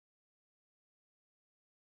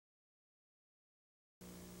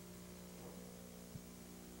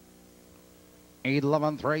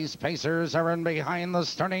11th race pacers are in behind the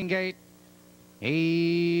starting gate.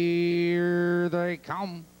 Here they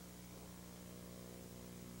come.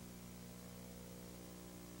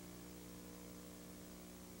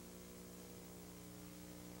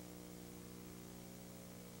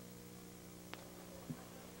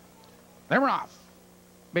 They're off.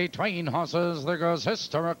 Between horses, there goes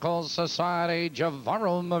Historical Society.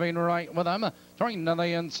 Javaro moving right with them. Trying to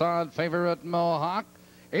the inside, favorite MOHAWK.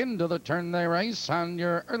 Into the turn they race, and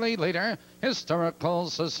your early leader, Historical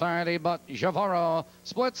Society, but Javaro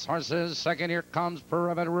splits horses. Second, here comes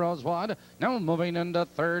Private Rosewood. Now moving into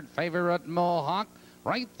third, favorite MOHAWK.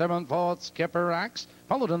 Right there on fourth, Skipper Axe.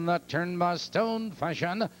 Followed in that turn by Stone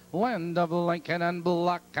Fashion, Land of Lincoln, and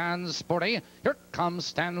Black and Sporty. Here comes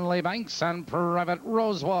Stanley Banks and Private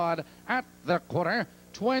Rosewood at the quarter.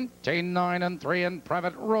 29 and 3 in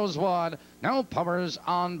Private Rosewood. Now Powers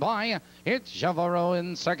on by. It's Javaro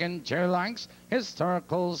in second, 2 lengths.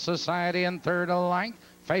 Historical Society in third length.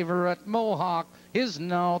 Favorite MOHAWK is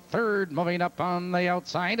now third, moving up on the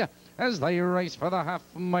outside. As they race for the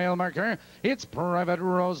half-mile marker, it's Private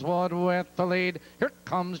Rosewood with the lead. Here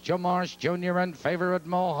comes Joe Marsh Jr. and favorite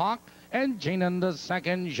MOHAWK. And Gene in the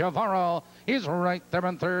second, Javaro is right there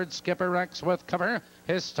in third. Skipper X with cover.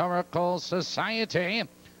 Historical Society.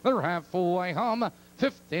 They're halfway home.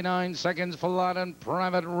 59 seconds flat, and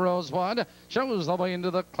Private Rosewood shows the way into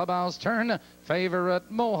the clubhouse turn.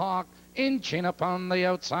 Favorite MOHAWK inching up on the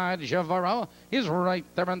outside. Javaro is right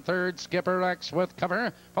there in third. Skipper X with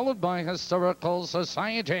cover, followed by Historical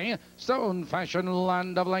Society. Stone Fashion,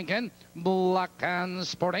 Land of Lincoln, Black and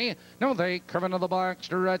Sporty. Now they curve into the back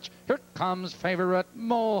stretch. Here comes favorite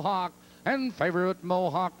MOHAWK. And favorite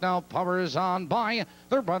MOHAWK now powers on by.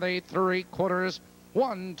 They're by the 3/4.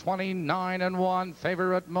 129 and 1,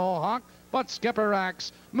 favorite MOHAWK. But Skipper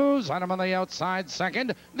Axe moves on him on the outside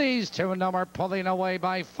second. These two now are pulling away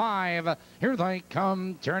by 5. Here they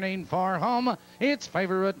come, turning for home. It's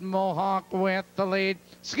favorite MOHAWK with the lead.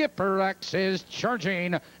 Skipper Axe is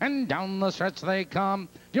charging, and down the stretch they come.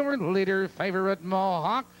 Your leader, favorite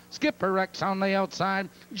MOHAWK. Skipper X on the outside.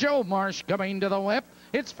 Joe Marsh coming to the whip.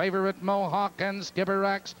 It's favorite MOHAWK and Skipper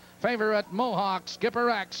X. Favorite MOHAWK, Skipper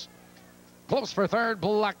X. Close for third,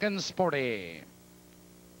 Black and Sporty.